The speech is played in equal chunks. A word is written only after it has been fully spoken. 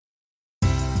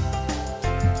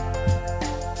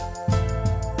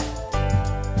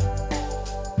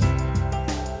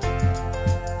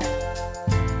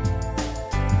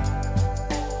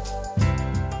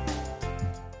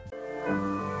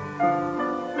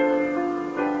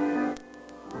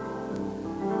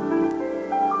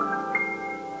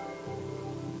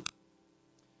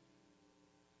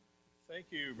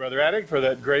Brother Addict, for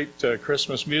that great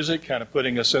Christmas music, kind of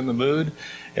putting us in the mood.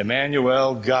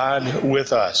 Emmanuel, God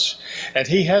with us. And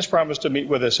he has promised to meet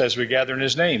with us as we gather in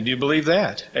his name. Do you believe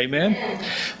that? Amen?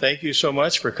 Thank you so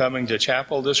much for coming to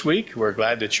chapel this week. We're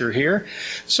glad that you're here.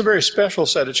 It's a very special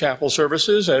set of chapel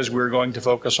services as we're going to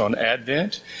focus on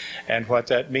Advent and what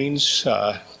that means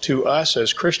to us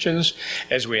as Christians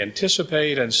as we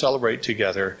anticipate and celebrate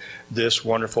together this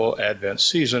wonderful Advent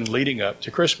season leading up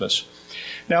to Christmas.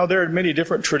 Now, there are many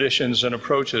different traditions and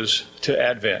approaches to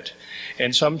Advent.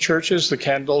 In some churches, the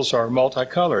candles are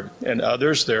multicolored. In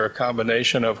others, they're a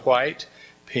combination of white,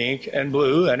 pink, and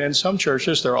blue. And in some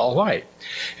churches, they're all white.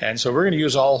 And so we're going to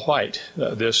use all white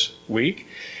this week.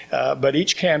 But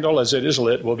each candle, as it is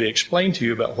lit, will be explained to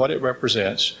you about what it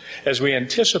represents as we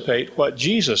anticipate what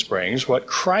Jesus brings, what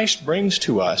Christ brings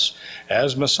to us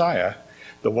as Messiah,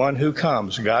 the one who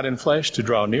comes, God in flesh, to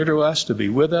draw near to us, to be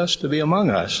with us, to be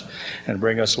among us, and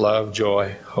bring us love,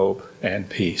 joy, hope, and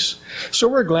peace. So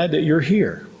we're glad that you're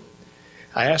here.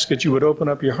 I ask that you would open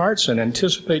up your hearts and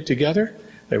anticipate together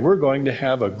that we're going to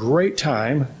have a great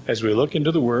time as we look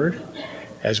into the Word,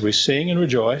 as we sing and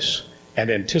rejoice, and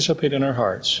anticipate in our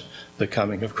hearts the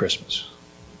coming of Christmas.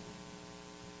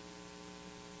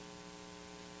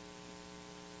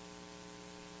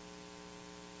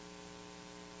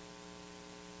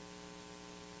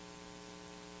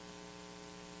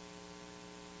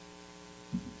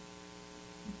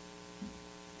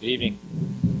 Good evening.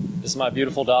 This is my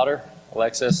beautiful daughter,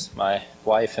 Alexis. My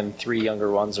wife and 3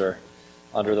 younger ones are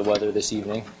under the weather this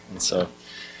evening. And so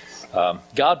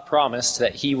God promised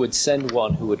that he would send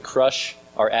one who would crush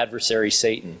our adversary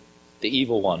Satan, the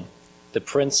evil one, the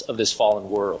prince of this fallen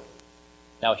world.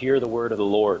 Now hear the word of the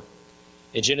Lord.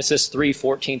 In Genesis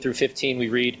 3:14 through 15 we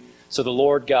read, "So the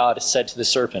Lord God said to the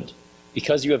serpent,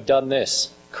 'Because you have done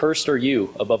this, cursed are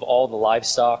you above all the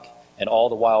livestock and all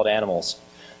the wild animals.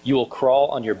 You will crawl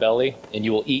on your belly, and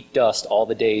you will eat dust all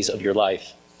the days of your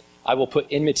life. I will put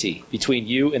enmity between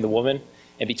you and the woman,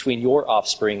 and between your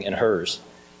offspring and hers.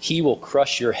 He will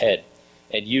crush your head,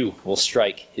 and you will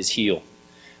strike his heel.'"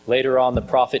 Later on, the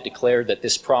prophet declared that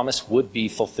this promise would be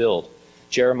fulfilled.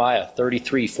 Jeremiah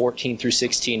 33:14 through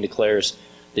 16 declares,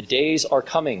 "The days are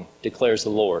coming, declares the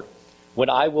Lord,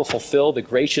 when I will fulfill the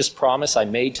gracious promise I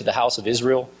made to the house of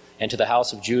Israel and to the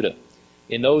house of Judah.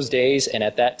 In those days and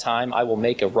at that time I will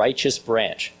make a righteous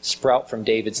branch sprout from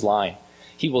David's line.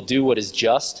 He will do what is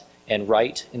just and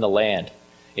right in the land.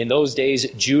 In those days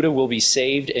Judah will be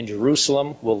saved and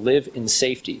Jerusalem will live in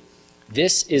safety.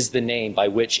 This is the name by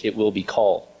which it will be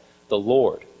called, the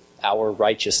Lord, our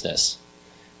righteousness."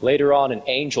 Later on, an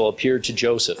angel appeared to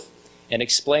Joseph and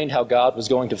explained how God was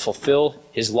going to fulfill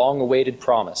his long-awaited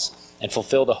promise and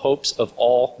fulfill the hopes of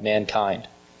all mankind.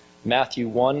 Matthew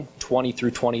 1:20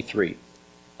 through 23.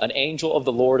 An angel of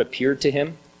the Lord appeared to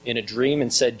him in a dream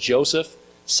and said, "Joseph,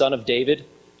 son of David,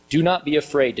 do not be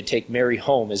afraid to take Mary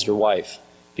home as your wife,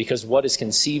 because what is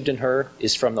conceived in her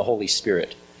is from the Holy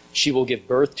Spirit. She will give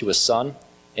birth to a son,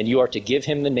 and you are to give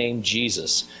him the name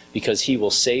Jesus, because he will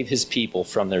save his people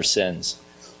from their sins."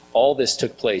 All this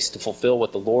took place to fulfill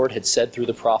what the Lord had said through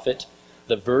the prophet,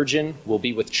 "The virgin will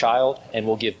be with child and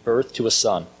will give birth to a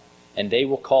son, and they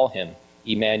will call him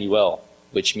Emmanuel,"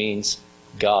 which means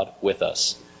God with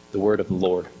us. The word of the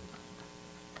Lord.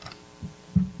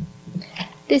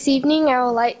 This evening I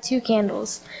will light 2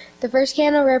 candles. The first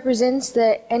candle represents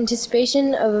the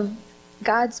anticipation of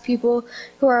God's people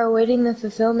who are awaiting the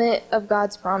fulfillment of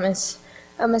God's promise,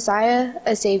 a Messiah,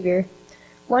 a Savior,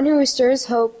 one who restores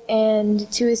hope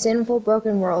and to a sinful,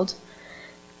 broken world.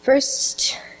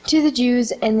 First to the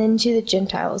Jews and then to the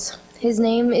Gentiles. His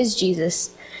name is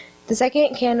Jesus. The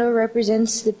second candle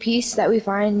represents the peace that we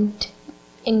find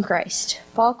in Christ.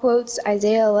 Paul quotes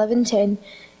Isaiah 11:10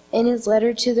 in his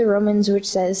letter to the Romans, which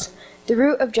says, "The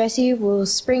root of Jesse will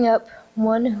spring up,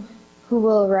 one who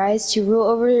will arise to rule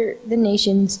over the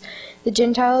nations. The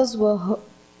Gentiles will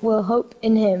hope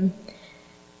in him."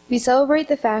 We celebrate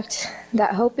the fact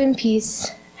that hope and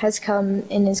peace has come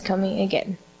and is coming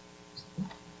again.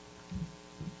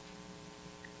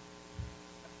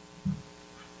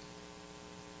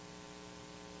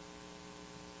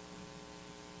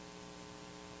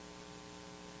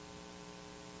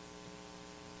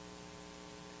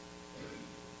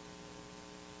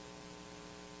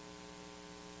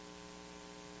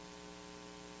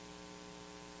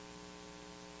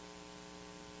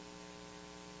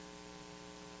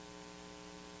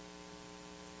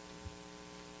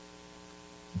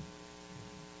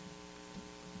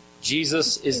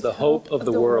 Jesus is the hope of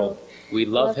the world. We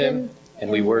love him and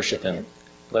we worship him.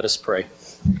 Let us pray.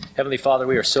 Heavenly Father,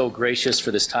 we are so gracious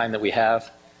for this time that we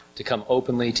have to come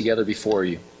openly together before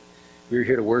you. We're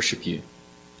here to worship you.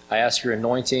 I ask your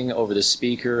anointing over the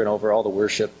speaker and over all the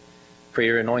worship. Pray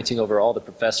your anointing over all the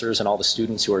professors and all the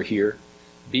students who are here.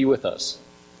 Be with us.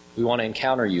 We want to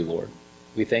encounter you, Lord.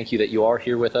 We thank you that you are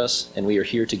here with us, and we are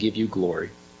here to give you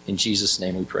glory. In Jesus'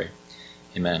 name we pray.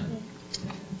 Amen.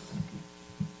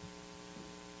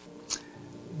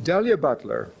 Delia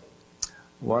Butler,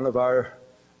 one of our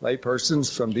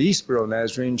laypersons from the Eastboro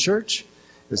Nazarene Church,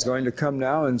 is going to come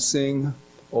now and sing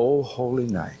O Holy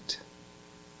Night.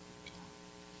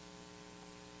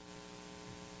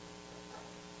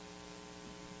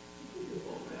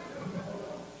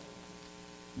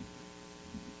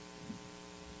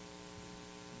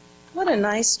 What a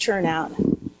nice turnout.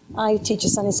 I teach a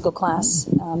Sunday school class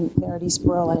there at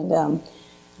Eastboro, and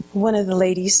one of the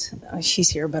ladies, she's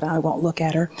here, but I won't look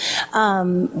at her,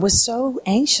 was so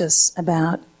anxious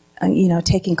about,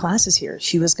 taking classes here.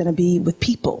 She was going to be with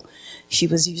people. She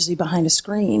was usually behind a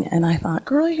screen, and I thought,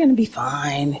 girl, you're going to be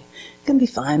fine. You're going to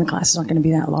be fine. The classes aren't going to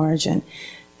be that large. And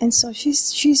so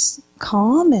she's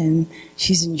calm, and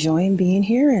she's enjoying being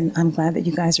here, and I'm glad that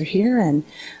you guys are here, and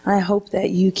I hope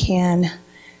that you can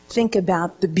think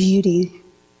about the beauty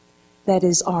that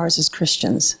is ours as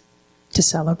Christians to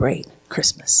celebrate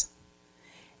Christmas.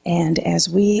 And as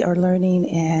we are learning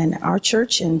in our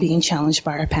church and being challenged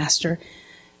by our pastor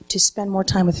to spend more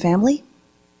time with family,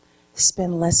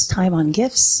 spend less time on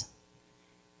gifts,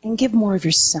 and give more of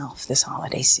yourself this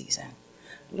holiday season.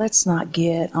 Let's not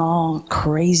get all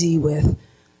crazy with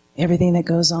everything that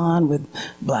goes on with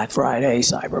Black Friday,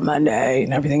 Cyber Monday,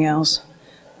 and everything else.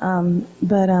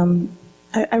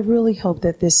 I really hope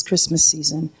that this Christmas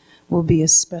season will be a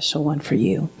special one for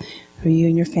you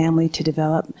and your family to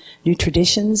develop new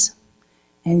traditions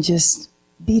and just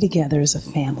be together as a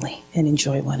family and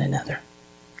enjoy one another.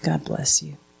 God bless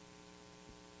you.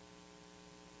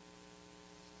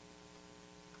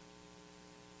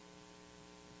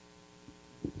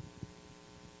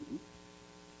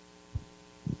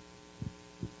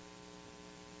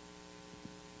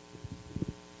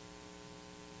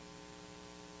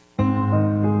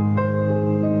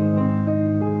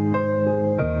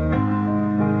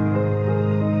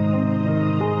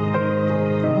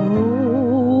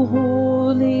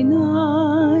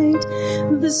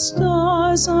 The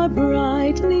stars are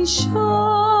brightly shining.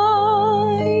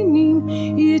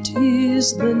 It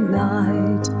is the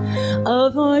night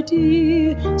of our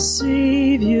dear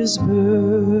Savior's birth.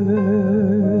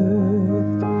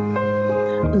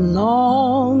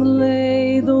 Long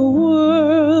lay the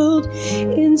world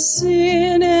in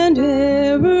sin and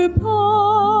error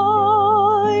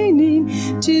pining,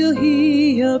 till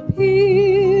he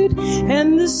appeared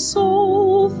and the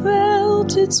soul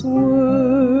felt its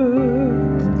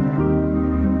worth.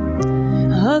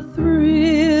 A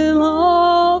thrill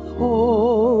of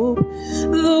hope,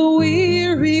 the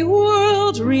weary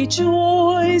world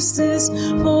rejoices,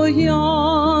 for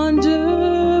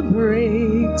yonder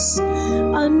breaks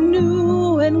a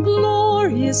new and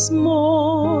glorious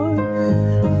morn.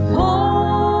 Fall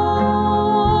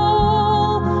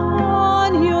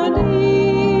on your knees,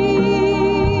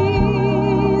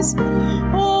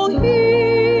 oh,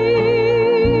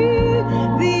 hear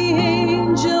the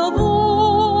angel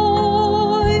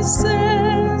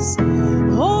voices,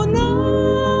 oh, night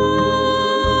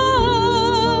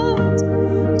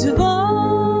divine,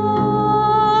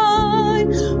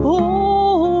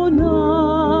 oh,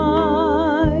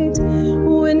 night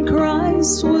when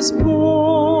Christ was born,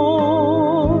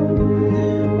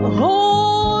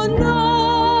 oh,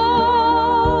 night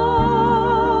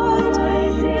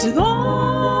divine,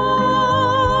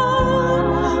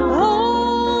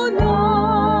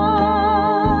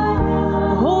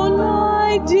 oh,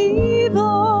 night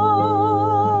divine.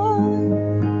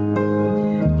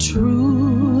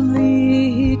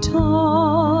 Truly he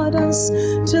taught us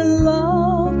to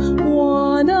love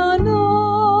one another.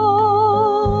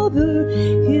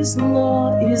 His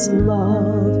law is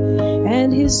love,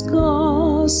 and his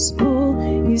gospel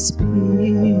is peace.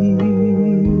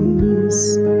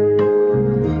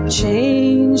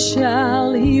 Chains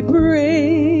shall he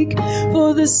break,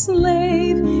 for the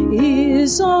slave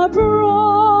is our brother,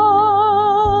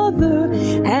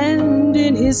 and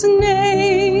in his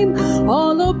name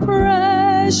all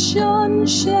oppression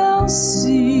shall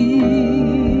cease.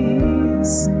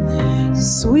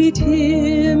 Sweet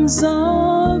hymns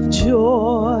of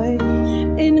joy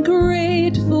in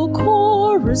grateful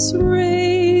chorus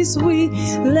raise we,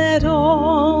 let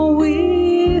all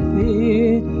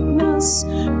within us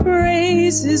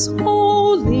praise his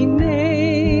holy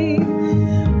name.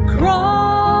 Christ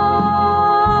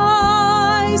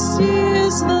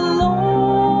is the Lord.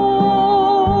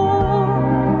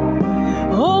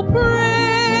 Oh,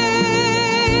 praise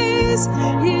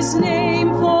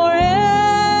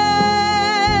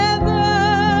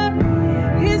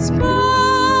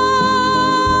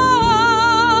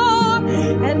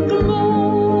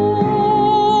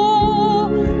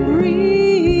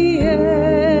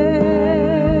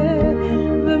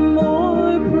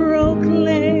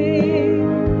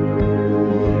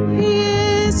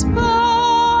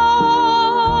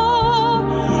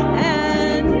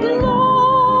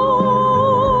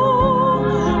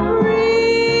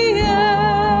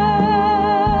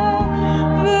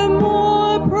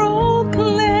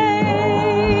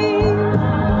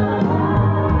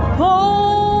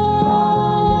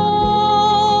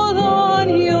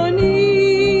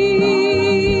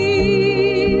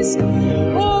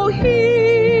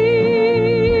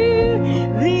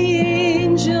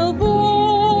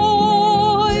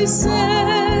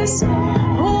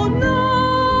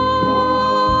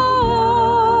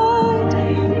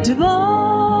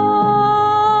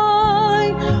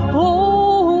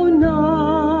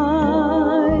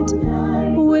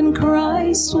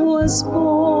Christ was born.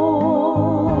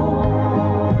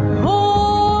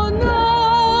 Oh,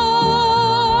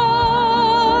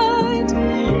 night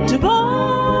divine,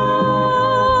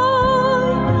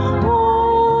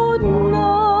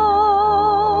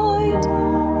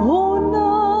 oh,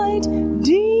 night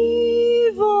divine.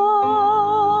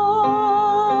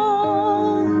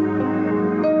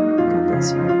 God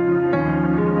bless you.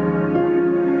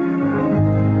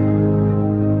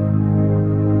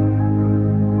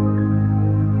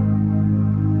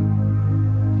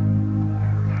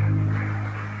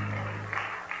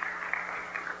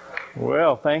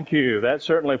 Well, thank you. That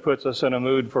certainly puts us in a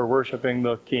mood for worshiping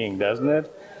the King, doesn't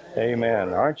it?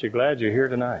 Amen. Aren't you glad you're here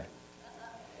tonight?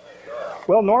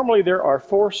 Well, normally there are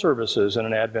 4 services in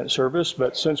an Advent service,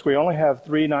 but since we only have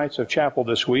 3 nights of chapel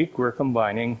this week, we're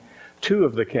combining 2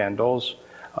 of the candles,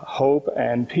 hope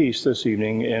and peace, this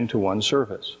evening into one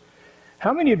service.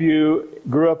 How many of you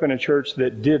grew up in a church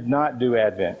that did not do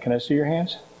Advent? Can I see your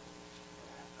hands?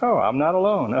 Oh, I'm not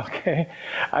alone. Okay.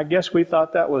 I guess we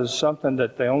thought that was something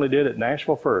that they only did at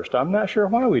Nashville First. I'm not sure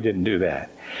why we didn't do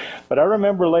that. But I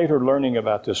remember later learning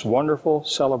about this wonderful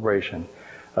celebration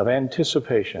of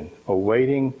anticipation,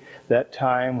 awaiting that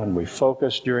time when we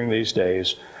focus during these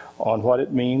days on what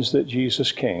it means that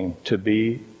Jesus came to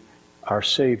be our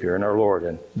Savior and our Lord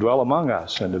and dwell among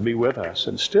us and to be with us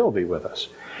and still be with us.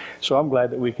 So I'm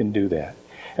glad that we can do that.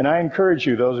 And I encourage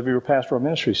you, those of you who are pastoral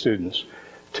ministry students,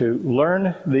 to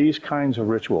learn these kinds of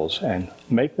rituals and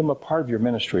make them a part of your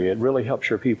ministry. It really helps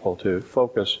your people to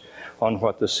focus on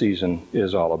what the season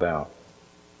is all about.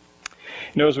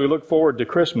 You know, as we look forward to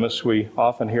Christmas, we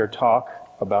often hear talk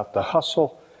about the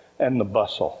hustle and the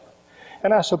bustle.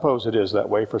 And I suppose it is that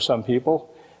way for some people,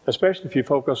 especially if you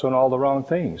focus on all the wrong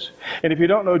things. And if you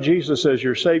don't know Jesus as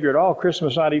your Savior at all,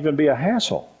 Christmas might even be a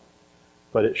hassle.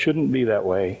 But it shouldn't be that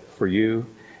way for you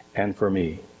and for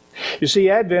me. You see,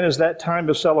 Advent is that time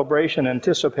of celebration,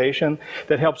 anticipation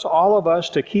that helps all of us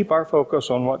to keep our focus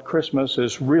on what Christmas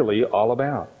is really all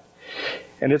about.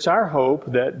 And it's our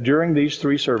hope that during these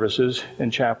 3 services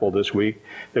in chapel this week,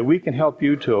 that we can help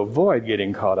you to avoid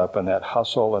getting caught up in that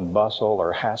hustle and bustle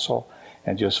or hassle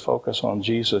and just focus on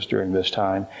Jesus during this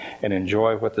time and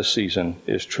enjoy what the season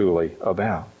is truly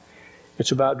about.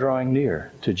 It's about drawing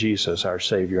near to Jesus, our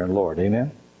Savior and Lord.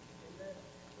 Amen?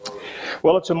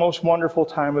 Well, it's a most wonderful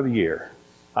time of the year.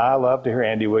 I love to hear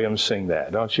Andy Williams sing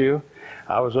that, don't you?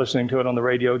 I was listening to it on the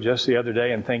radio just the other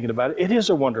day and thinking about it. It is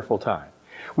a wonderful time.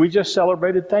 We just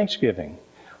celebrated Thanksgiving.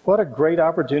 What a great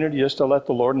opportunity just to let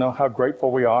the Lord know how grateful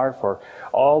we are for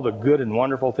all the good and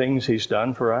wonderful things He's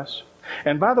done for us.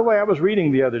 And by the way, I was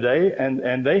reading the other day,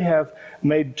 and they have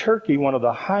made turkey one of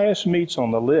the highest meats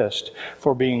on the list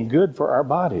for being good for our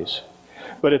bodies.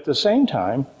 But at the same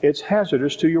time, it's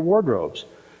hazardous to your wardrobes.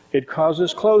 It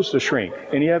causes clothes to shrink.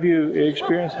 Any of you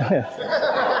experienced that?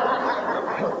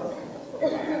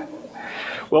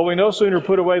 Well, we no sooner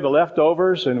put away the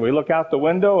leftovers and we look out the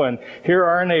window and here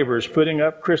are our neighbors putting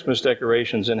up Christmas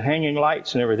decorations and hanging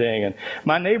lights and everything. And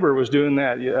my neighbor was doing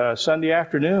that Sunday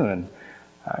afternoon, and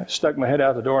I stuck my head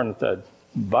out the door and said,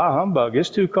 "Bah humbug, it's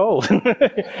too cold."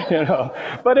 You know.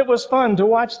 But it was fun to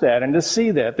watch that and to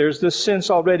see that. There's this sense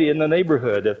already in the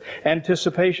neighborhood of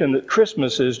anticipation that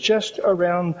Christmas is just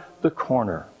around the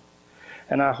corner.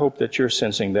 And I hope that you're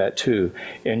sensing that too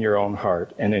in your own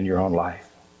heart and in your own life.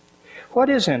 What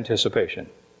is anticipation?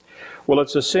 Well,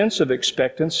 it's a sense of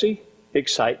expectancy,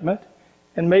 excitement,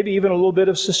 and maybe even a little bit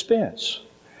of suspense.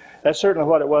 That's certainly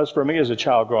what it was for me as a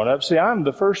child growing up. See, I'm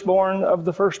the firstborn of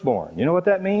the firstborn. You know what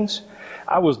that means?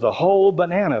 I was the whole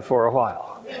banana for a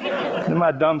while. Then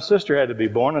my dumb sister had to be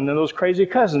born, and then those crazy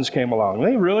cousins came along.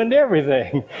 They ruined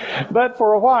everything. But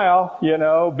for a while, you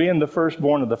know, being the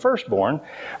firstborn of the firstborn,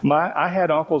 I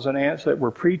had uncles and aunts that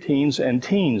were preteens and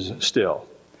teens still.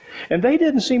 And they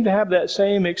didn't seem to have that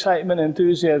same excitement,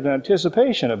 enthusiasm, and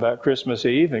anticipation about Christmas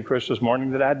Eve and Christmas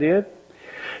morning that I did.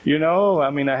 You know, I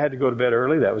mean, I had to go to bed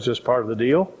early. That was just part of the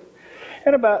deal.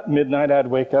 And about midnight, I'd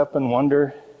wake up and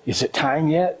wonder, is it time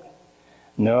yet?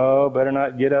 No, better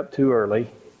not get up too early.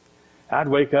 I'd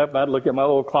wake up, I'd look at my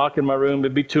little clock in my room.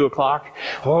 It'd be 2 o'clock.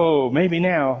 Oh, maybe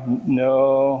now.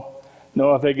 No,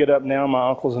 if they get up now, my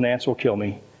uncles and aunts will kill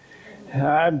me.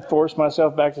 I'd force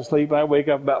myself back to sleep. I'd wake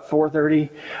up about 4:30.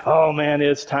 Oh, man,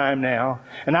 it's time now.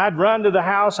 And I'd run to the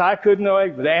house. I couldn't know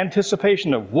the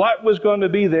anticipation of what was going to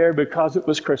be there because it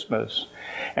was Christmas.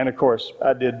 And, of course,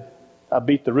 I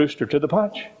beat the rooster to the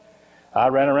punch. I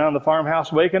ran around the farmhouse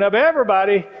waking up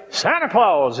everybody. Santa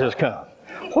Claus has come.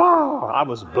 Wow, I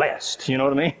was blessed. You know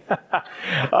what I mean?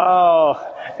 Oh,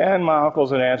 and my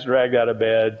uncles and aunts dragged out of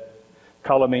bed,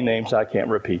 calling me names I can't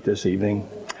repeat this evening.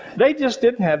 They just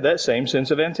didn't have that same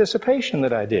sense of anticipation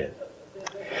that I did.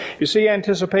 You see,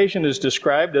 anticipation is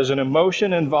described as an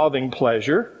emotion involving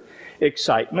pleasure,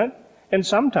 excitement, and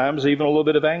sometimes even a little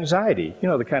bit of anxiety. You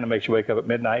know, the kind of makes you wake up at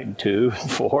midnight and 2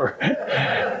 and 4.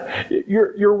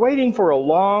 You're waiting for a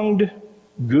longed,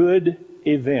 good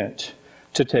event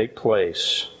to take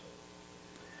place.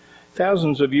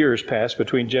 Thousands of years passed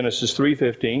between Genesis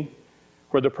 3:15,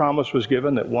 where the promise was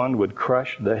given that one would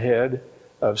crush the head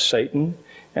of Satan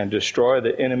and destroy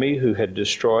the enemy who had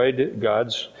destroyed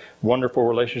God's wonderful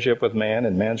relationship with man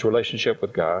and man's relationship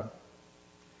with God.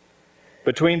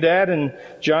 Between that and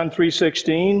John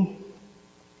 3:16,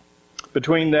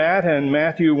 between that and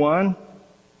Matthew 1,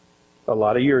 a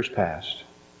lot of years passed.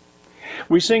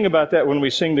 We sing about that when we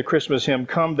sing the Christmas hymn,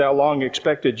 "Come Thou Long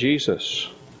Expected Jesus."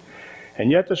 And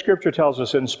yet the Scripture tells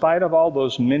us, in spite of all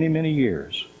those many, many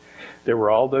years, there were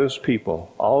all those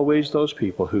people, always those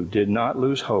people who did not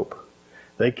lose hope.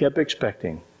 They kept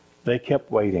expecting. They kept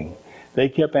waiting. They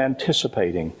kept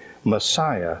anticipating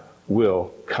Messiah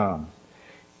will come.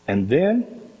 And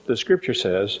then, the Scripture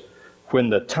says, when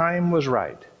the time was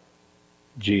right,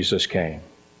 Jesus came.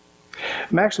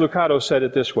 Max Lucado said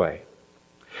it this way: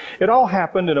 it all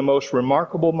happened in a most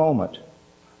remarkable moment,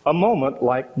 a moment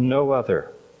like no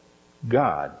other.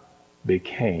 God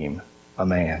became a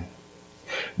man.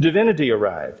 Divinity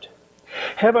arrived.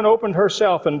 Heaven opened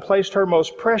herself and placed her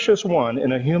most precious one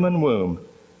in a human womb,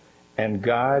 and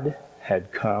God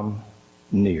had come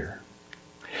near.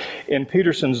 In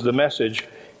Peterson's The Message,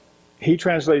 he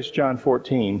translates John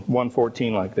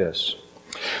 1:14 like this: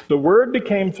 the Word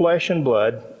became flesh and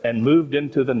blood and moved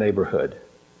into the neighborhood.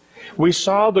 We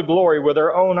saw the glory with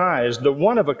our own eyes, the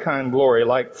one-of-a-kind glory,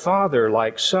 like Father,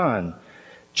 like Son,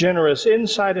 generous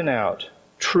inside and out,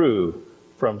 true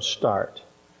from start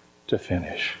to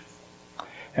finish.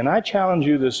 And I challenge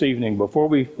you this evening, before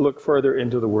we look further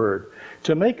into the Word,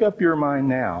 to make up your mind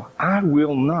now. I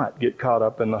will not get caught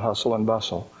up in the hustle and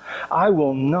bustle. I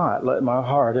will not let my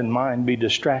heart and mind be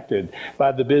distracted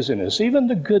by the busyness, even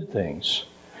the good things.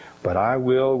 But I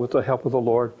will, with the help of the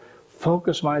Lord,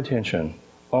 focus my attention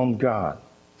on God.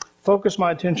 Focus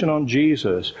my attention on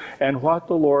Jesus and what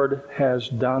the Lord has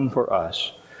done for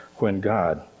us when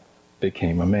God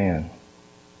became a man.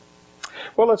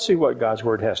 Well, let's see what God's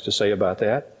Word has to say about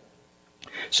that.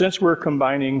 Since we're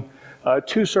combining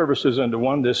two services into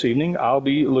one this evening, I'll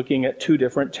be looking at two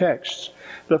different texts.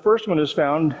 The first one is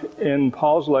found in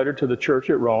Paul's letter to the church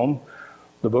at Rome,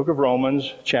 the book of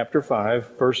Romans, chapter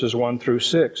 5, verses 1 through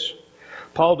 6.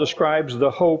 Paul describes the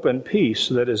hope and peace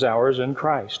that is ours in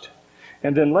Christ.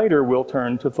 And then later we'll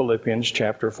turn to Philippians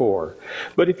chapter 4.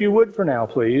 But if you would for now,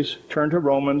 please, turn to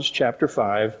Romans chapter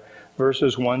 5,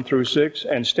 verses 1 through 6,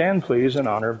 and stand, please, in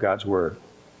honor of God's Word.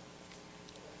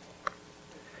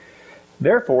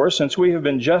 Therefore, since we have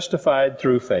been justified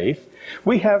through faith,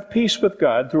 we have peace with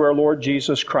God through our Lord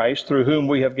Jesus Christ, through whom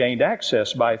we have gained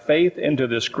access by faith into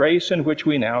this grace in which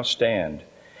we now stand.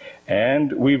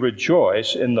 And we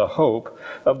rejoice in the hope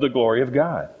of the glory of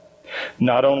God.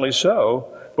 Not only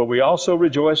so, but we also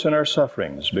rejoice in our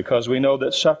sufferings, because we know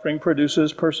that suffering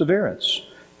produces perseverance,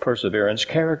 perseverance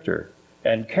character,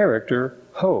 and character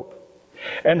hope.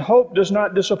 And hope does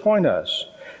not disappoint us,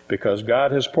 because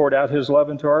God has poured out His love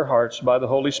into our hearts by the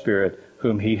Holy Spirit,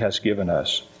 whom He has given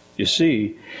us. You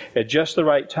see, at just the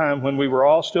right time, when we were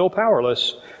all still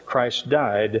powerless, Christ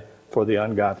died for the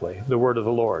ungodly. The word of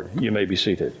the Lord. You may be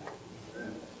seated.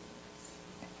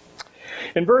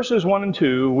 In verses 1 and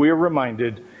 2, we are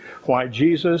reminded why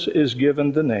Jesus is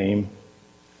given the name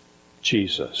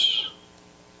Jesus.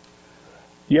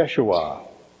 Yeshua.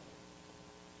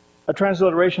 A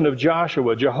transliteration of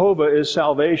Joshua. Jehovah is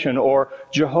salvation, or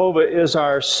Jehovah is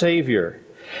our Savior.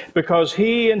 Because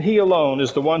He and He alone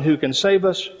is the one who can save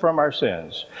us from our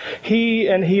sins. He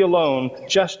and He alone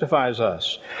justifies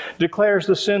us, declares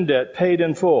the sin debt paid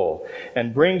in full,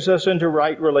 and brings us into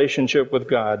right relationship with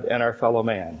God and our fellow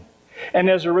man. And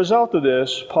as a result of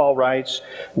this, Paul writes,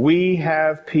 we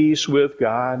have peace with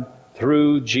God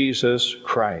through Jesus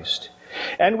Christ.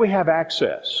 And we have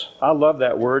access. I love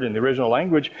that word in the original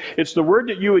language. It's the word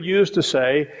that you would use to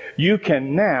say, you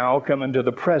can now come into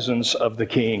the presence of the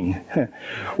King.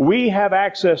 We have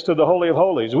access to the Holy of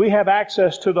Holies. We have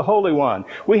access to the Holy One.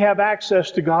 We have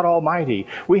access to God Almighty.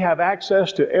 We have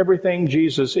access to everything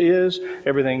Jesus is,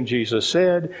 everything Jesus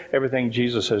said, everything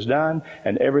Jesus has done,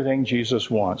 and everything Jesus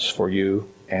wants for you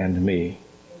and me.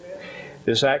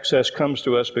 This access comes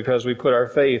to us because we put our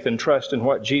faith and trust in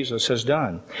what Jesus has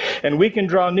done. And we can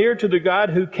draw near to the God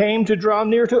who came to draw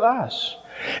near to us.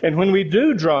 And when we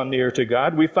do draw near to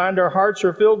God, we find our hearts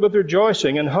are filled with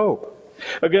rejoicing and hope.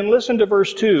 Again, listen to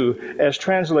verse 2 as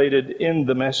translated in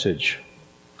the Message.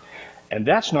 And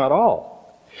that's not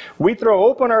all. We throw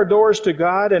open our doors to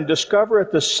God and discover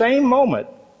at the same moment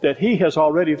that He has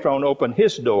already thrown open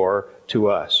His door to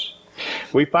us.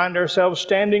 We find ourselves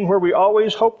standing where we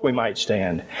always hoped we might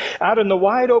stand, out in the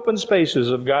wide open spaces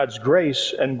of God's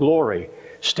grace and glory,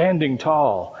 standing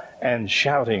tall and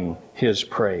shouting His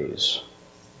praise.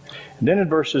 And then in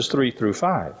verses 3 through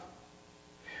 5,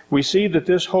 we see that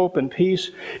this hope and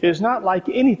peace is not like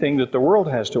anything that the world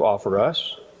has to offer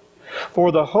us.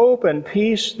 For the hope and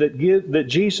peace that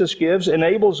Jesus gives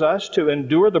enables us to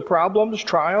endure the problems,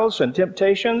 trials, and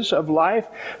temptations of life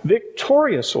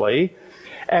victoriously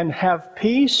and have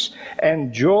peace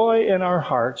and joy in our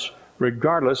hearts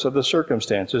regardless of the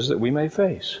circumstances that we may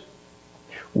face.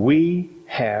 We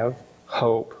have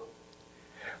hope.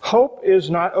 Hope is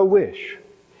not a wish.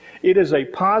 It is a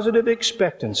positive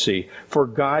expectancy for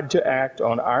God to act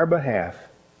on our behalf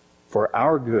for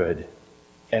our good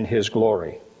and His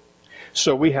glory.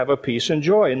 So we have a peace and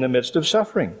joy in the midst of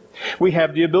suffering. We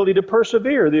have the ability to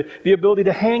persevere, the ability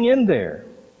to hang in there.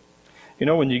 You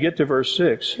know, when you get to verse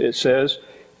 6, it says,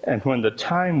 "And when the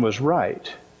time was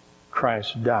right,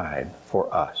 Christ died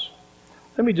for us."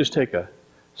 Let me just take a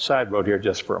side road here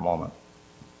just for a moment.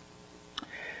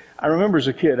 I remember as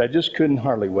a kid, I just couldn't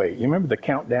hardly wait. You remember the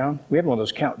countdown? We had one of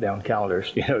those countdown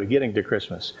calendars, getting to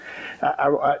Christmas.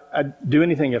 I'd do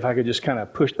anything if I could just kind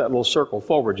of push that little circle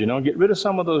forward, get rid of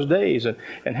some of those days and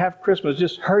have Christmas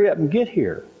just hurry up and get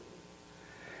here.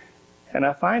 And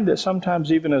I find that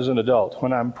sometimes even as an adult,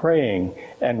 when I'm praying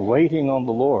and waiting on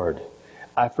the Lord,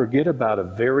 I forget about a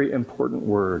very important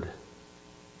word.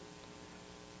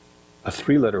 A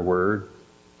 3-letter word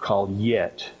called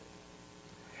yet.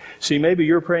 See, maybe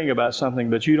you're praying about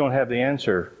something, but you don't have the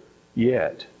answer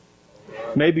yet.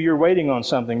 Maybe you're waiting on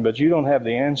something, but you don't have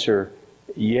the answer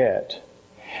yet.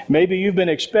 Maybe you've been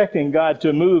expecting God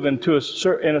to move in a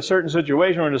certain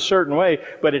situation or in a certain way,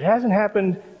 but it hasn't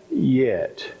happened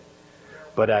yet.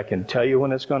 But I can tell you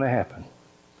when it's going to happen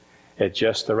at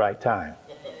just the right time.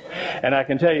 And I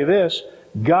can tell you this,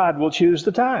 God will choose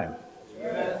the time.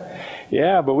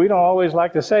 Yeah, but we don't always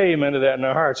like to say amen to that in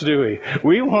our hearts, do we?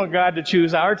 We want God to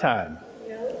choose our time.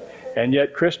 And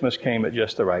yet Christmas came at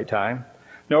just the right time.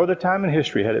 No other time in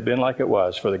history had it been like it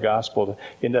was for the gospel to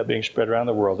end up being spread around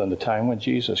the world than the time when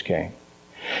Jesus came.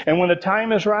 And when the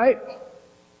time is right,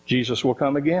 Jesus will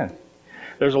come again.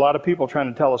 There's a lot of people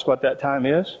trying to tell us what that time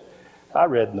is. I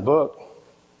read in the book.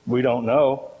 We don't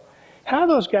know. How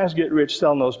do those guys get rich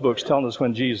selling those books, telling us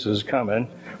when Jesus is coming,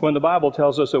 when the Bible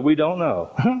tells us that we don't know?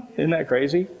 Isn't that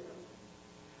crazy?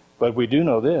 But we do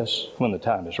know this, when the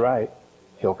time is right,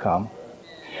 He'll come.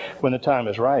 When the time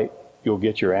is right, you'll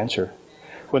get your answer.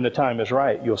 When the time is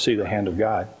right, you'll see the hand of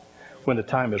God. When the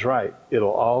time is right,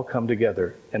 it'll all come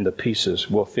together and the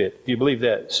pieces will fit. Do you believe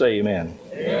that? Say amen.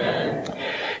 Amen.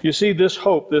 You see, this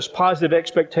hope, this positive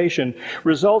expectation,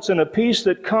 results in a peace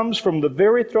that comes from the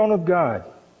very throne of God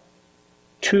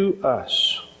to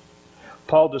us.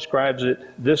 Paul describes it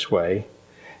this way,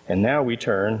 and now we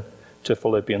turn to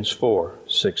Philippians 4,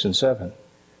 6 and 7.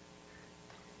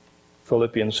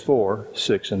 Philippians 4,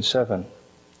 6 and 7.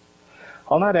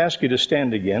 I'll not ask you to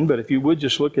stand again, but if you would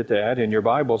just look at that in your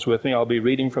Bibles with me, I'll be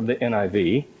reading from the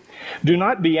NIV. Do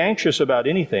not be anxious about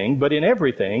anything, but in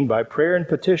everything, by prayer and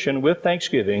petition with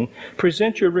thanksgiving,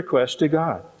 present your requests to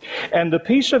God. And the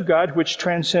peace of God, which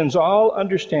transcends all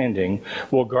understanding,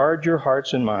 will guard your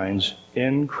hearts and minds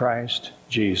in Christ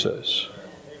Jesus.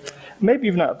 Maybe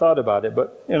you've not thought about it,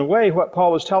 but in a way what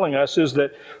Paul is telling us is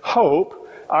that hope,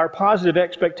 our positive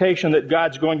expectation that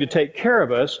God's going to take care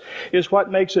of us, is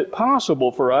what makes it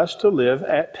possible for us to live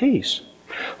at peace.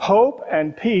 Hope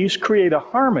and peace create a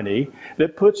harmony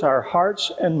that puts our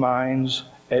hearts and minds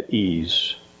at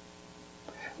ease.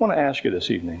 I want to ask you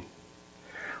this evening,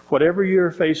 whatever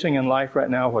you're facing in life right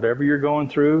now, whatever you're going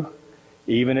through,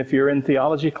 even if you're in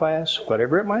theology class,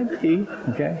 whatever it might be,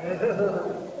 okay?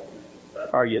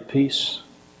 Are you at peace?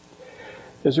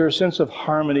 Is there a sense of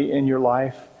harmony in your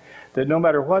life that no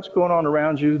matter what's going on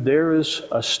around you, there is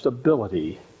a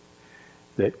stability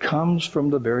that comes from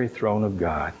the very throne of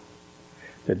God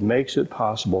that makes it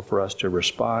possible for us to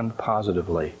respond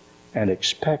positively and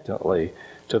expectantly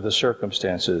to the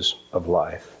circumstances of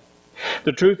life?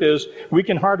 The truth is, we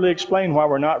can hardly explain why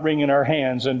we're not wringing our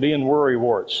hands and being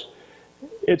worrywarts.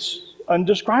 It's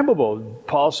undescribable.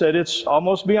 Paul said it's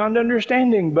almost beyond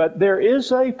understanding, but there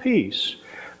is a peace,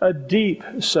 a deep,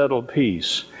 settled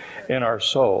peace in our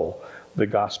soul, the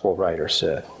gospel writer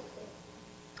said.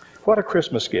 What a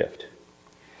Christmas gift.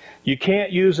 You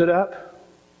can't use it up,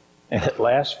 and it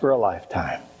lasts for a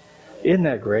lifetime. Isn't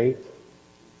that great?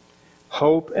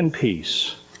 hope and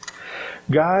peace.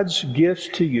 God's gifts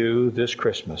to you this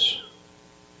Christmas.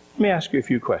 Let me ask you a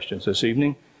few questions this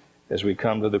evening as we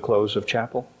come to the close of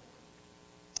chapel.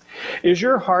 Is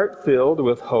your heart filled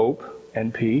with hope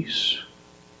and peace?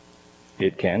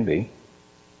 It can be.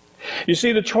 You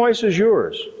see, the choice is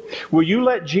yours. Will you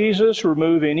let Jesus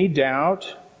remove any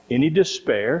doubt, any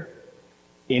despair,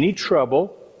 any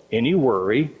trouble, any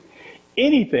worry,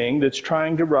 anything that's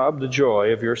trying to rob the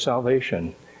joy of your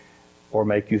salvation or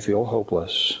make you feel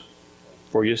hopeless?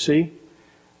 For you see,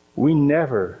 we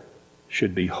never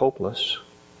should be hopeless,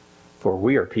 for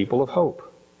we are people of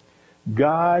hope.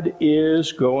 God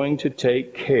is going to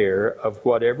take care of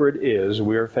whatever it is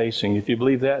we are facing. If you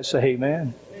believe that, say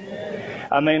amen. Amen.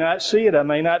 I may not see it, I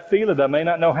may not feel it, I may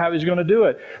not know how He's going to do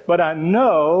it, but I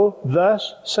know,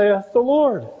 thus saith the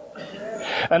Lord.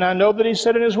 And I know that He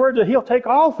said in His Word that He'll take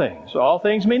all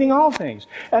things meaning all things,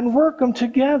 and work them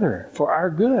together for our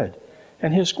good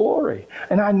and His glory.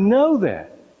 And I know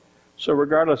that. So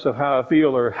regardless of how I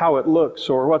feel or how it looks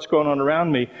or what's going on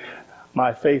around me,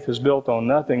 my faith is built on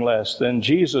nothing less than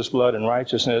Jesus' blood and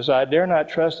righteousness. I dare not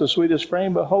trust the sweetest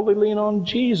frame, but wholly lean on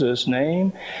Jesus'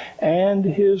 name and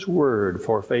His Word.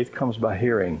 For faith comes by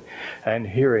hearing, and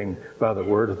hearing by the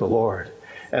word of the Lord.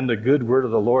 And the good word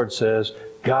of the Lord says,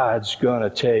 God's going to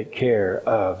take care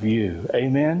of you.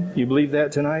 Amen? You believe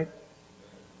that tonight?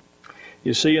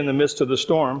 You see, in the midst of the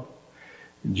storm,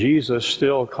 Jesus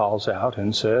still calls out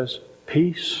and says,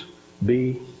 peace,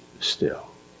 be still.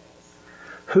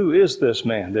 Who is this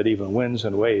man that even winds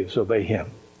and waves obey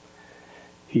Him?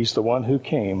 He's the one who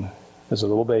came as a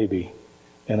little baby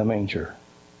in a manger,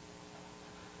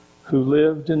 who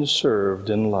lived and served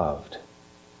and loved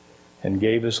and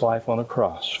gave His life on a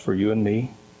cross for you and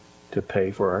me to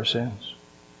pay for our sins.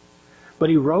 But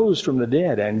He rose from the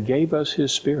dead and gave us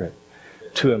His Spirit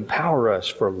to empower us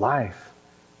for life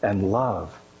and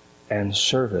love and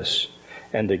service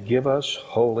and to give us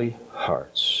holy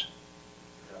hearts.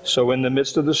 So in the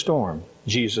midst of the storm,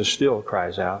 Jesus still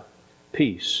cries out,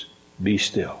 peace, be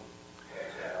still.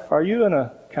 Are you in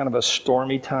a kind of a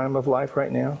stormy time of life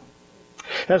right now?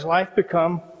 Has life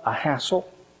become a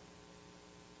hassle?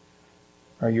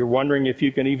 Are you wondering if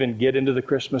you can even get into the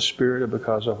Christmas spirit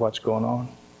because of what's going on?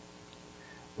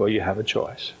 Well, you have a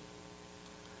choice.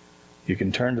 You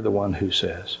can turn to the one who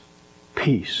says,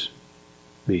 peace,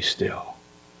 be still.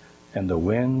 And the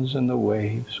winds and the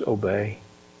waves obey.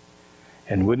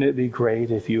 And wouldn't it be great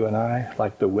if you and I,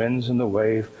 like the winds and the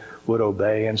wave, would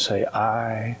obey and say,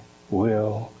 I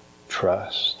will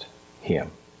trust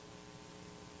Him.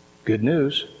 Good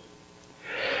news.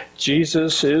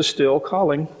 Jesus is still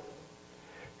calling.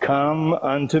 Come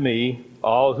unto me,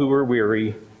 all who are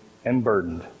weary and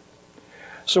burdened.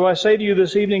 So I say to you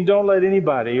this evening, don't let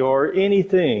anybody or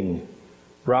anything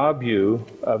rob you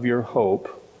of your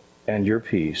hope and your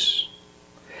peace.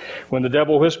 When the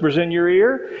devil whispers in your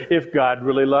ear, if God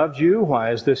really loved you,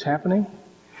 why is this happening?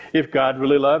 If God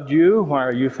really loved you, why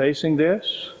are you facing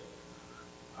this?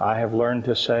 I have learned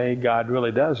to say, God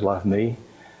really does love me,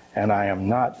 and I am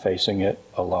not facing it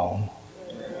alone.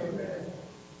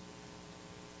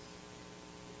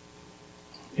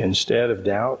 Instead of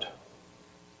doubt,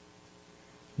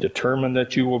 determine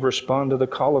that you will respond to the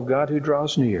call of God who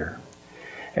draws near,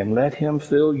 and let Him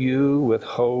fill you with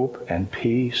hope and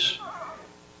peace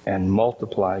and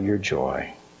multiply your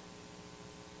joy.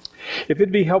 If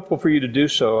it'd be helpful for you to do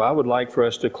so, I would like for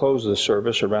us to close this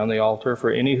service around the altar for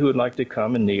any who would like to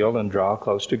come and kneel and draw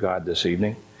close to God this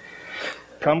evening.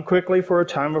 Come quickly for a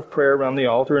time of prayer around the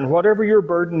altar, and whatever your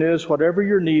burden is, whatever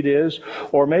your need is,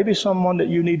 or maybe someone that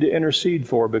you need to intercede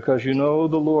for because you know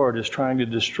the Lord is trying to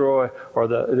destroy, or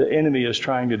the enemy is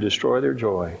trying to destroy their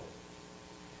joy.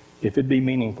 If it'd be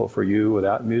meaningful for you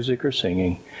without music or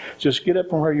singing, just get up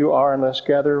from where you are and let's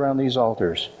gather around these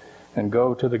altars and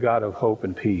go to the God of hope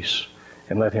and peace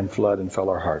and let Him flood and fill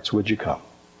our hearts. Would you come?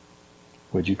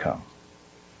 Would you come?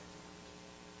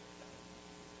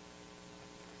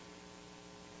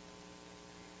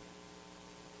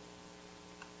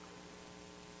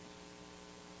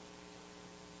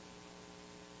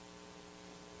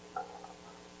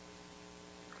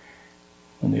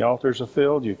 When the altars are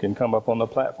filled, you can come up on the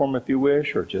platform if you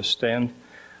wish, or just stand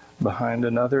behind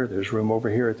another. There's room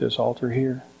over here at this altar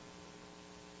here.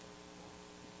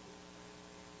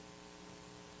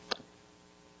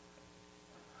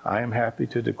 I am happy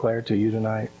to declare to you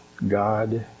tonight,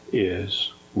 God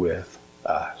is with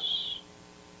us.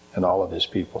 And all of His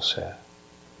people said,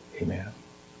 amen.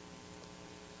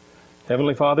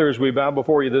 Heavenly Father, as we bow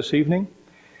before you this evening,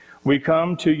 we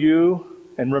come to you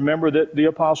and remember that the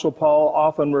Apostle Paul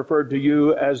often referred to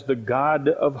you as the God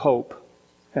of hope.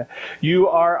 You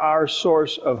are our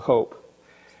source of hope.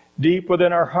 Deep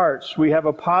within our hearts, we have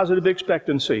a positive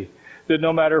expectancy that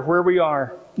no matter where we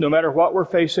are, no matter what we're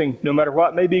facing, no matter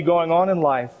what may be going on in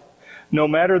life, no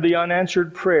matter the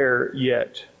unanswered prayer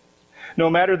yet, no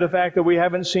matter the fact that we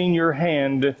haven't seen your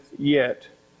hand yet,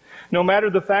 no matter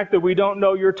the fact that we don't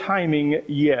know your timing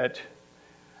yet,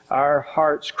 our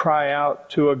hearts cry out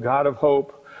to a God of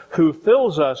hope who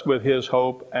fills us with His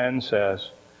hope and says,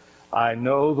 I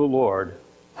know the Lord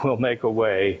will make a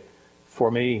way for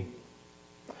me.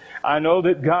 I know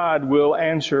that God will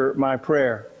answer my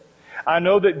prayer. I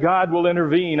know that God will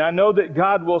intervene. I know that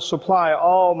God will supply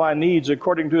all my needs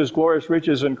according to His glorious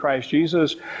riches in Christ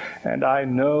Jesus. And I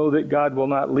know that God will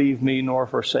not leave me nor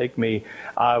forsake me.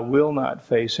 I will not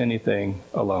face anything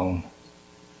alone.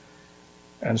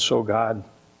 And so, God,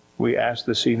 we ask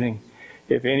this evening,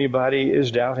 if anybody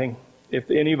is doubting, if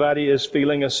anybody is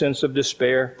feeling a sense of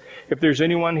despair, if there's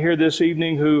anyone here this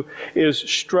evening who is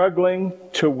struggling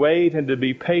to wait and to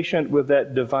be patient with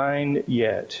that divine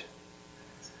yet,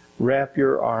 wrap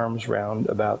your arms round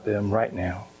about them right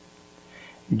now.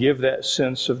 Give that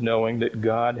sense of knowing that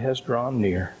God has drawn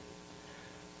near.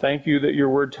 Thank you that your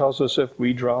word tells us if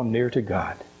we draw near to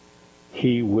God,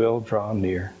 He will draw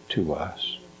near to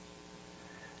us.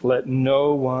 Let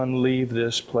no one leave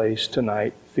this place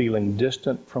tonight feeling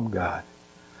distant from God,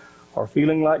 or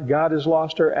feeling like God has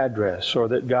lost our address, or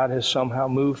that God has somehow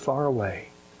moved far away.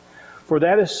 For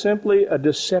that is simply a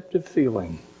deceptive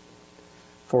feeling.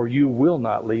 For you will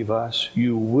not leave us,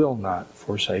 you will not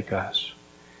forsake us.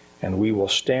 And we will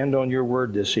stand on your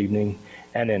word this evening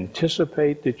and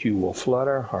anticipate that you will flood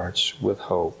our hearts with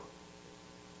hope.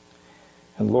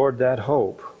 And Lord, that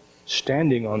hope,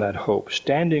 standing on that hope,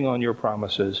 standing on your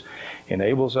promises,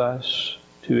 enables us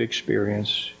to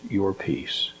experience your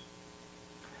peace.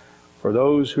 For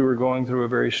those who are going through a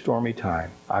very stormy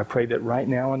time, I pray that right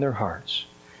now in their hearts,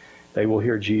 they will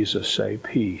hear Jesus say,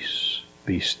 peace,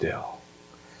 be still.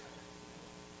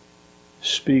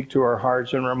 Speak to our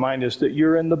hearts and remind us that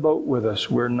you're in the boat with us.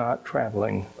 We're not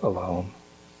traveling alone.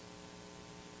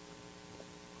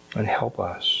 And help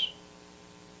us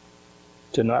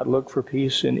to not look for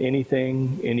peace in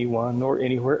anything, anyone, or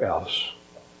anywhere else,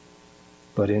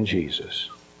 but in Jesus.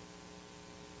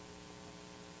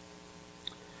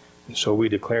 And so we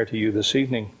declare to you this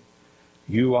evening,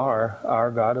 you are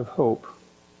our God of hope.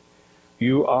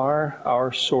 You are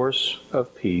our source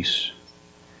of peace.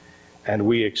 And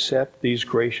we accept these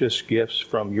gracious gifts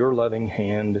from your loving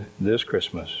hand this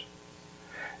Christmas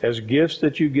as gifts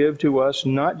that you give to us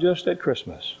not just at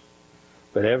Christmas,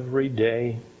 but every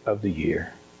day of the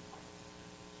year.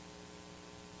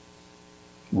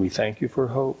 We thank you for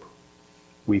hope.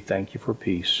 We thank you for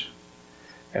peace.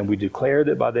 And we declare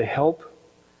that by the help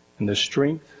and the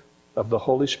strength of the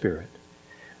Holy Spirit,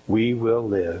 we will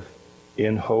live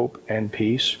in hope and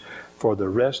peace for the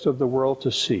rest of the world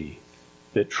to see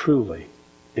that truly,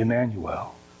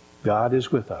 Emmanuel, God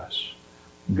is with us.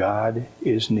 God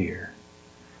is near.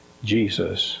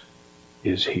 Jesus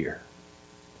is here.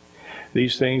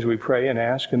 These things we pray and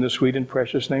ask in the sweet and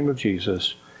precious name of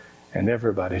Jesus. And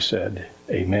everybody said,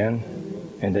 amen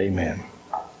and amen.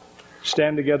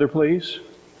 Stand together, please.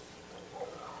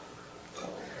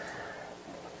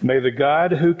 May the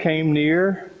God who came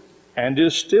near and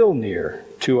is still near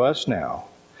to us now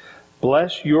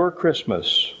bless your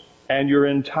Christmas and your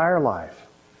entire life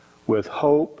with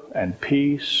hope and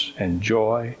peace and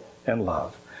joy and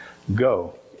love.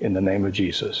 Go in the name of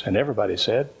Jesus. And everybody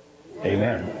said,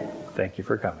 amen. Thank you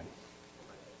for coming.